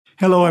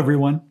Hello,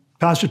 everyone.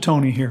 Pastor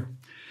Tony here.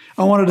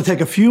 I wanted to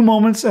take a few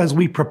moments as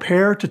we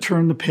prepare to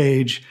turn the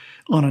page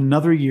on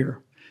another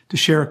year to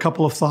share a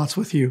couple of thoughts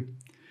with you.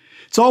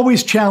 It's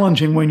always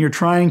challenging when you're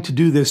trying to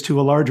do this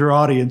to a larger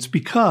audience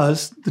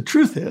because the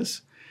truth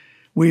is,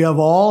 we have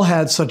all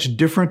had such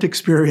different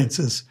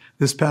experiences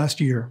this past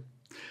year.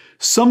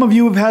 Some of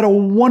you have had a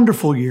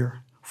wonderful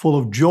year, full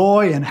of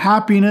joy and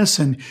happiness,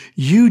 and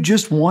you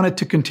just want it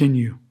to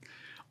continue.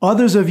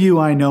 Others of you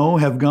I know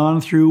have gone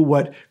through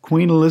what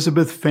Queen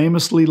Elizabeth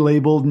famously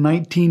labeled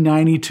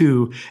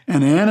 1992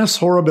 an annus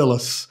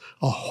horribilis,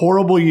 a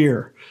horrible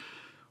year.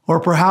 Or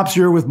perhaps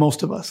you're with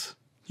most of us.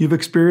 You've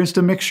experienced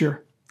a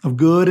mixture of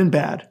good and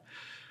bad.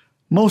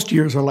 Most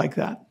years are like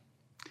that.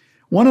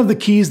 One of the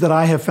keys that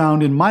I have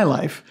found in my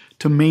life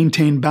to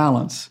maintain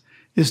balance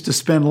is to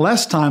spend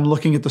less time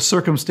looking at the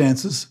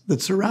circumstances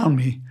that surround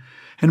me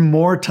and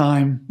more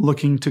time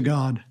looking to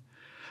God.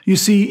 You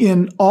see,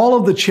 in all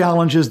of the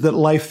challenges that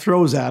life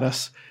throws at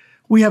us,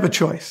 we have a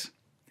choice.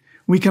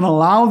 We can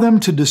allow them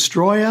to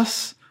destroy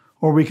us,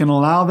 or we can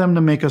allow them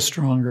to make us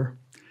stronger.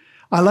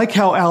 I like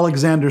how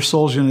Alexander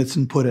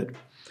Solzhenitsyn put it.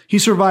 He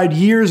survived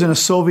years in a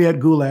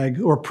Soviet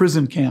gulag, or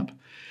prison camp.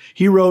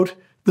 He wrote,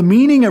 "The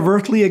meaning of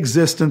earthly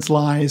existence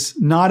lies,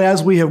 not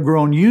as we have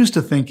grown used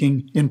to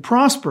thinking, in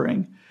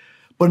prospering,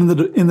 but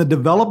in the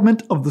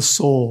development of the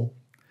soul."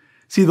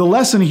 See, the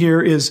lesson here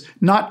is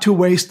not to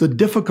waste the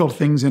difficult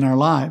things in our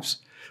lives,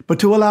 but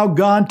to allow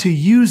God to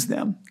use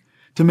them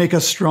to make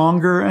us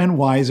stronger and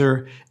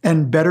wiser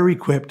and better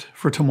equipped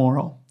for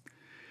tomorrow.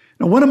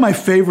 Now, one of my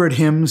favorite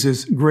hymns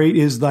is "Great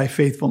is Thy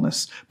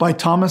Faithfulness" by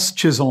Thomas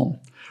Chisholm,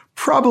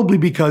 probably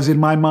because in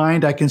my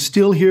mind I can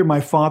still hear my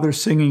father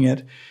singing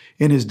it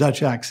in his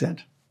Dutch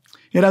accent.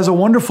 It has a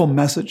wonderful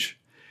message.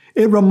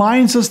 It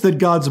reminds us that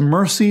God's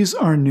mercies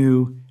are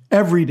new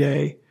every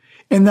day,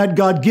 and that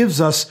God gives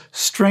us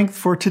strength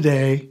for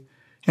today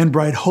and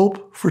bright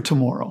hope for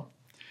tomorrow.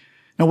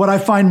 Now, what I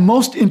find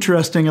most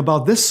interesting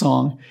about this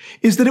song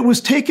is that it was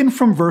taken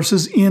from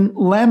verses in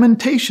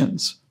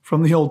Lamentations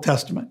from the Old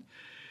Testament.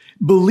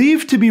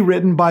 Believed to be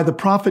written by the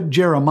prophet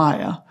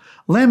Jeremiah,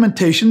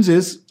 Lamentations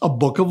is a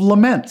book of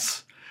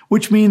laments,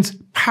 which means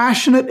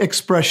passionate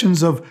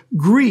expressions of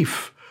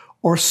grief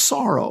or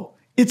sorrow.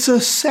 It's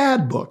a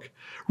sad book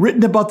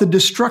written about the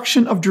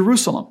destruction of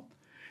Jerusalem.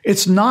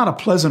 It's not a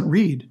pleasant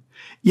read.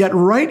 Yet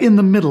right in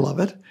the middle of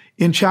it,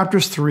 in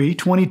chapters 3,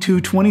 22,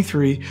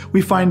 23,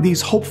 we find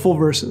these hopeful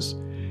verses.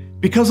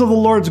 "Because of the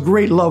Lord's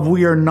great love,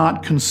 we are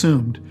not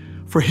consumed,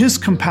 for his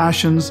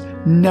compassions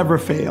never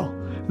fail.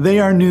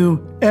 They are new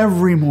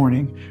every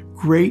morning.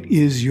 Great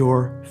is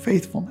your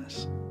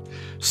faithfulness."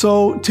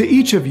 So to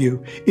each of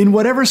you, in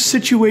whatever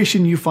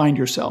situation you find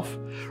yourself,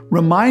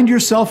 remind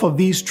yourself of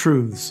these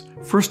truths.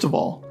 First of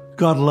all,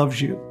 God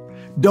loves you.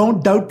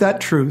 Don't doubt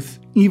that truth,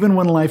 even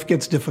when life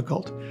gets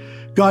difficult.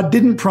 God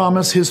didn't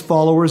promise his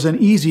followers an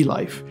easy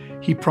life.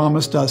 He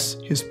promised us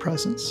his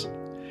presence.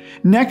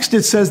 Next,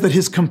 it says that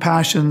his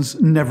compassions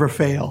never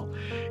fail.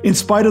 In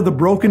spite of the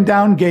broken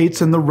down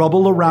gates and the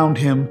rubble around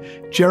him,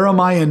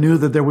 Jeremiah knew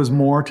that there was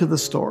more to the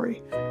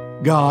story.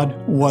 God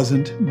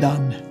wasn't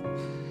done.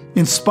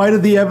 In spite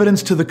of the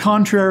evidence to the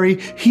contrary,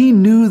 he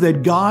knew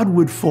that God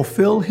would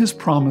fulfill his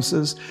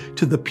promises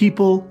to the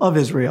people of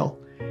Israel,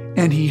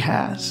 and he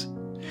has.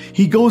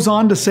 He goes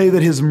on to say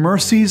that his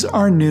mercies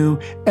are new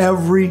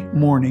every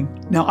morning.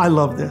 Now, I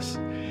love this.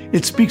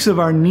 It speaks of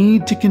our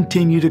need to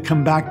continue to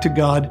come back to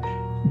God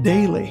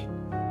daily.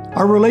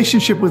 Our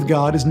relationship with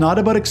God is not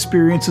about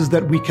experiences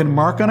that we can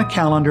mark on a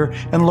calendar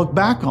and look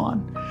back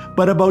on,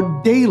 but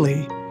about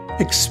daily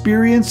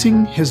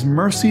experiencing his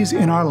mercies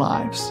in our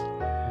lives.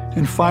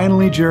 And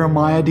finally,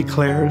 Jeremiah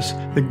declares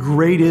that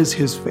great is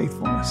his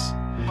faithfulness.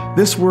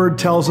 This word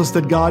tells us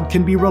that God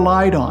can be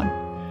relied on.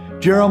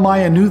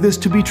 Jeremiah knew this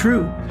to be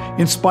true.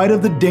 In spite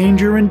of the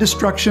danger and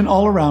destruction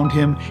all around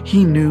him,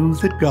 he knew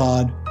that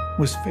God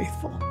was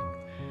faithful.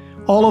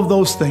 All of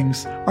those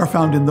things are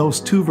found in those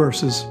two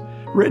verses,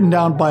 written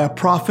down by a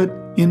prophet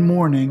in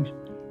mourning,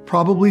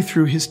 probably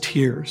through his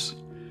tears.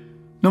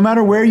 No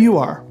matter where you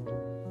are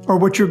or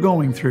what you're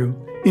going through,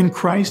 in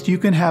Christ you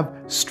can have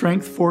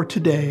strength for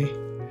today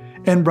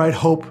and bright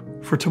hope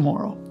for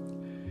tomorrow.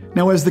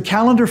 Now, as the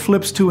calendar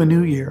flips to a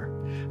new year,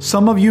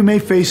 some of you may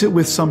face it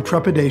with some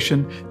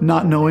trepidation,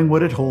 not knowing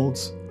what it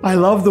holds. I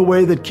love the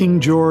way that King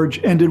George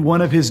ended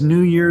one of his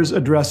New Year's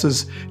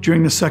addresses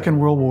during the Second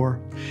World War.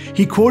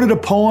 He quoted a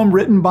poem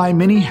written by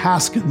Minnie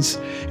Haskins.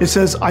 It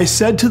says, "I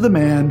said to the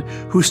man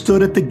who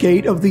stood at the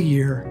gate of the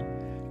year,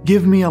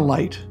 'Give me a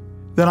light,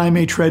 that I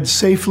may tread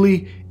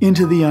safely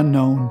into the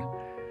unknown.'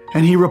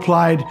 And he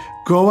replied,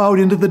 'Go out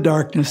into the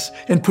darkness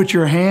and put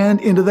your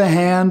hand into the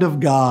hand of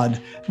God.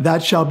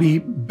 That shall be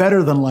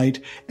better than light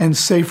and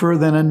safer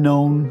than a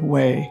known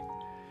way.'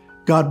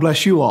 God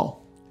bless you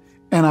all,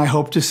 and I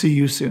hope to see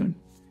you soon.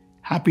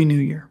 Happy New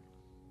Year."